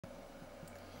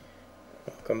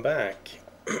welcome back.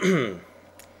 So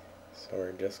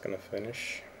we're just gonna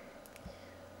finish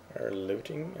our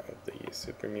looting of the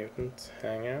Super Mutant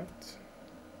hangout,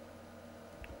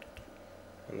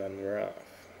 and then we're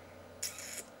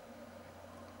off.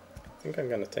 I think I'm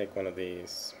gonna take one of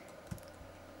these.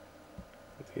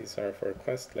 These are for a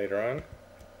quest later on,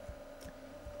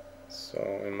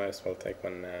 so we might as well take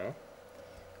one now.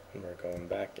 And we're going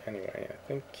back anyway, I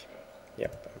think.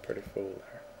 Yep, I'm pretty full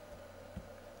there.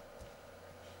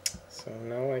 So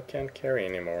now I can't carry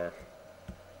anymore.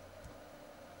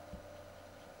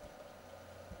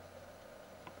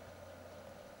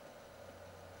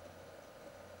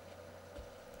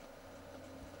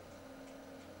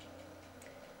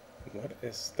 What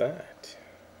is that?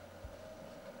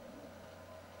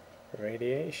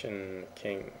 Radiation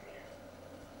King.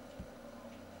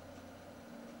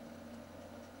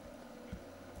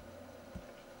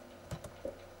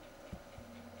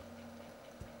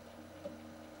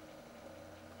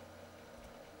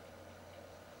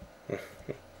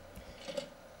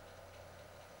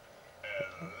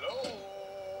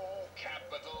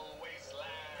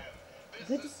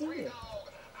 Good to see you.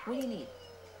 What do you need?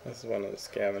 This is one of the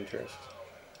scavengers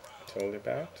I told you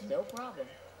about. No problem.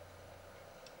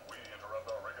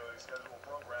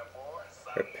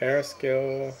 Repair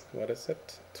skill, what is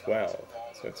it? 12,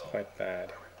 so it's quite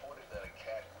bad.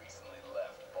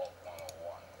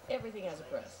 Everything has a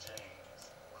price.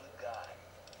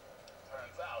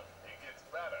 Turns out it gets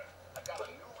better. I got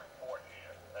a new report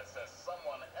here that says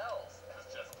someone else has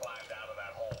just climbed out of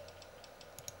that hole.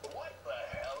 What the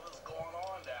hell is going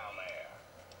on down there?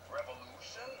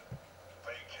 Revolution?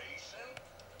 Vacation?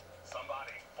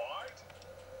 Somebody fart?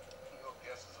 Your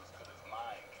guess is as good as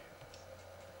mine, kids.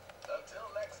 Until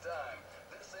next time,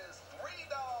 this is 3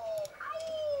 Dog.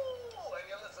 Ow! And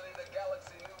you're listening to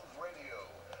Galaxy News Radio,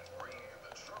 bringing you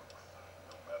the truth,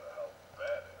 no matter how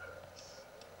bad it hurts.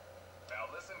 Now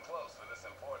listen close for this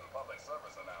important public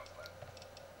service announcement.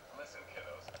 Listen,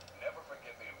 kiddos, never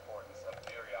forget the importance of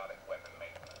periodic weapon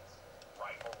maintenance.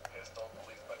 Rifle, pistol,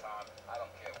 police baton, I don't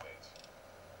care which.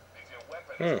 If your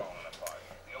weapon is falling apart,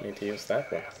 the only Need to use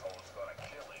that one. asshole is gonna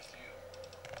kill is you.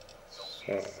 So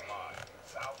be smart.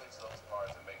 Salvage those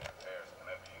parts and make repairs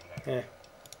whenever you can.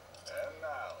 And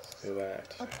now, Let's do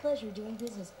that. A pleasure doing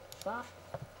business. Bye.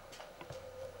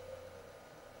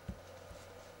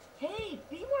 Hey,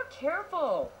 be more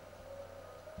careful.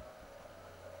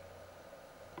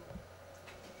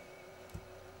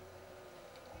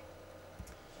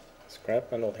 Scrap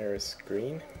bundle here is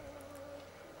green,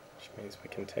 which means we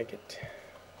can take it.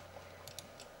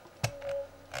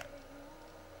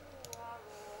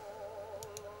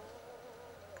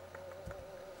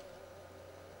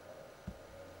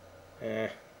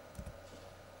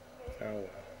 Oh well.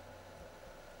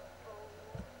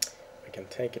 We can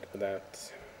take it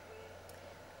without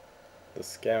the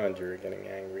scavenger getting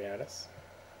angry at us.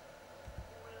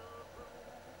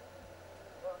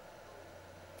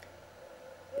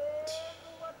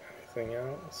 Anything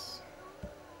else?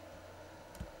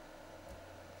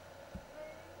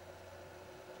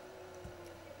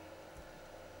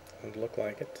 Doesn't look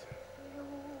like it.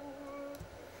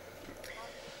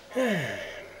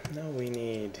 Now we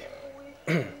need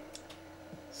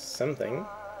something.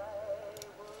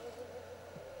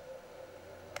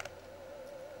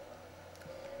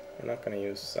 We're not going to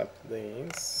use up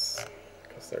these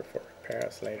because they're for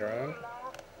repairs later on.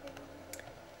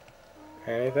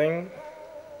 Anything?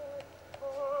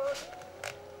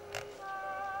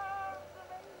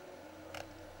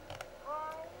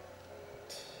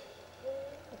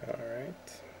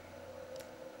 Alright.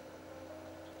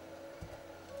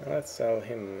 Let's sell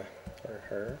him or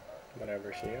her,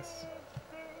 whatever she is.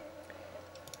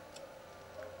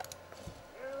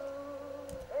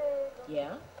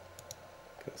 Yeah?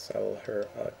 Can sell her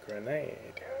a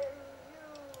grenade.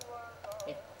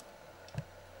 Yeah.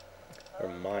 Or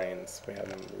mines. We have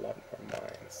a lot more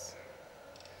mines.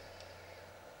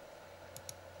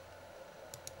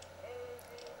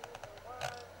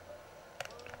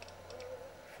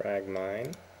 Frag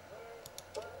mine.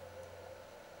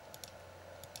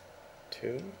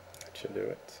 2. That should do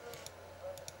it.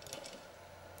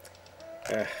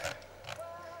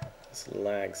 This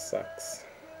lag sucks.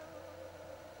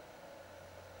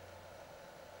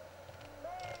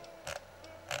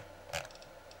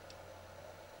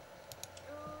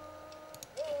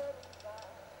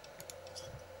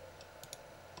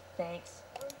 Thanks.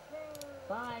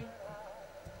 Bye.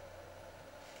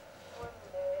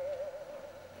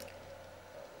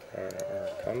 Our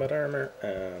combat armor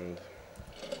and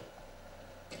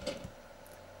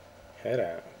head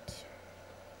out.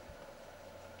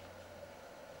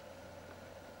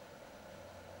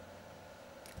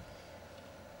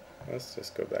 Let's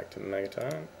just go back to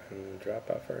Megaton and drop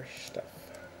off our stuff.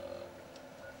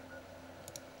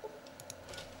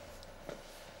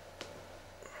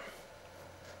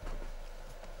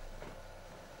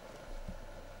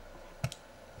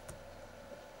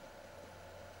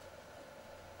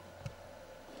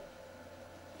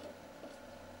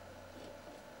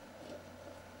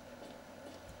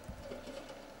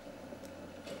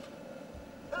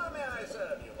 How may I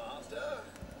serve you, Master?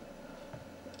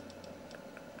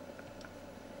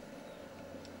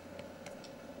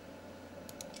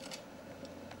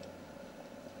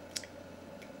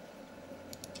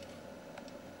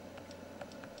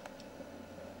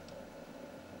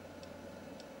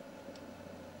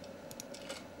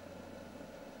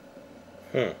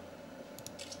 Hmm.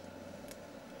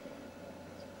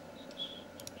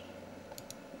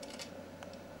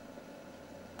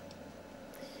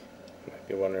 Might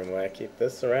be wondering why I keep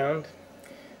this around.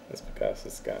 It's because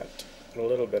it's got a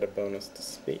little bit of bonus to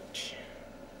speech.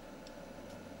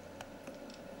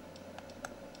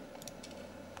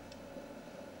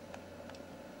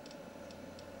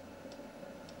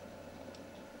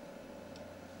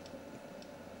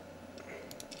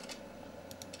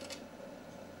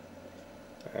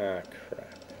 Ah, crap.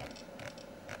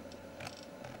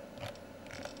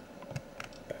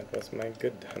 That was my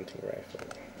good hunting rifle.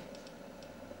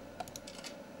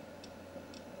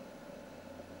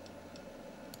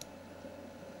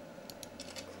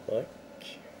 Click.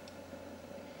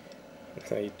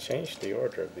 I changed the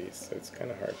order of these, so it's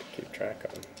kind of hard to keep track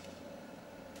of them.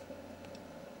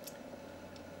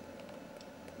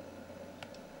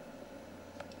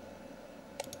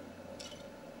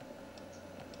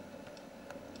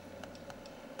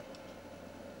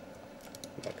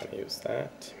 I'm not going to use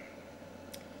that.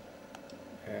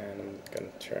 And I'm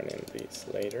going to turn in these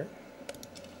later.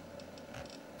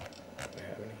 Do I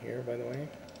have any here, by the way?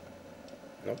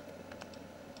 Nope.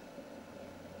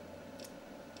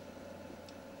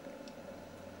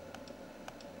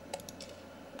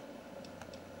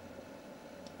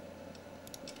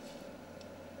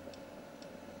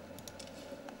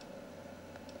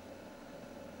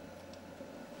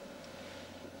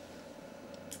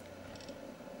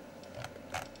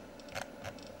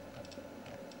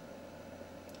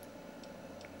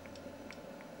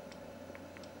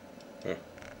 There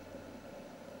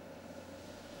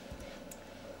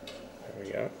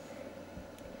we go.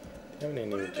 Do you have any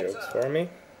new jokes for me?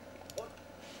 What?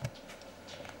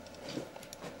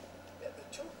 Yeah, the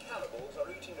two cannibals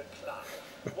are eating a clown.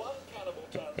 One cannibal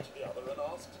turns to the other and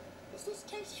asks, "Does this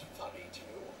taste funny to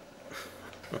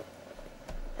you?"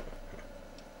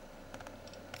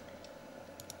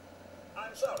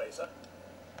 I'm sorry, sir.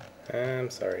 I'm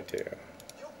sorry too.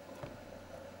 You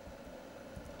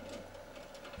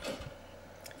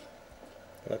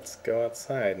Let's go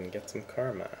outside and get some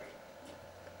karma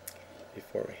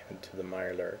before we head to the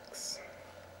Mirelurks.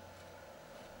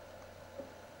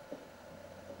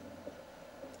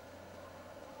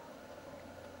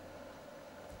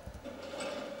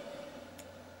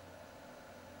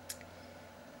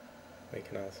 We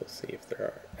can also see if there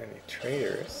are any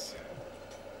traders.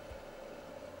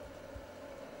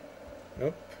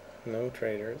 Nope, no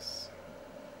traders.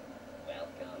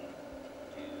 Welcome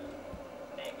to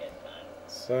Megaton.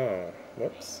 So,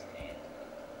 whoops.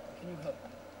 Can you help me?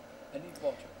 I need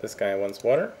water. This guy wants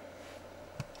water.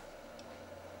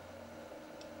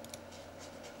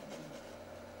 You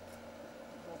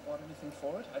don't want anything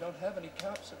for it? I don't have any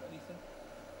caps or anything.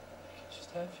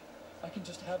 I can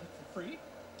just have it for free?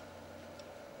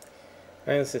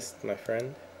 I insist, my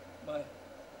friend. Thank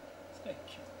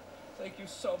you. Thank you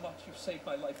so much. You've saved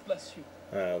my life. Bless you.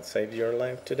 I'll save your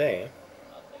life today.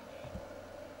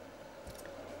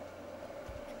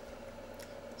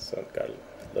 So got a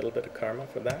little bit of karma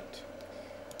for that.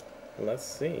 Let's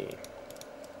see.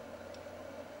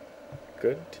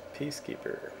 Good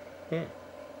peacekeeper.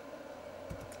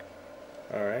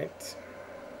 Alright.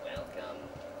 Welcome.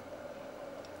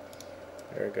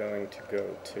 We're going to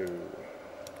go to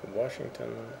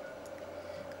Washington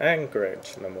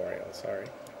Anchorage Memorial, sorry.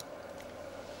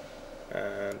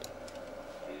 And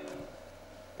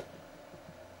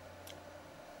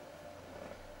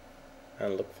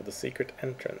look for the secret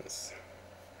entrance.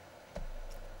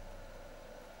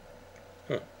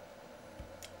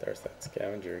 There's that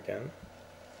scavenger again.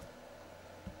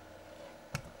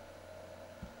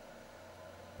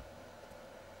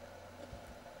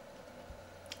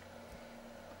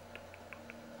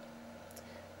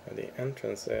 And the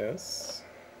entrance is,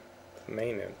 the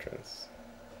main entrance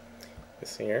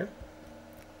is here.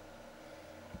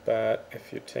 But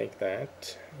if you take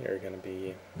that, you're gonna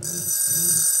be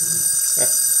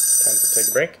time to take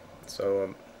a break.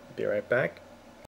 So Be right back.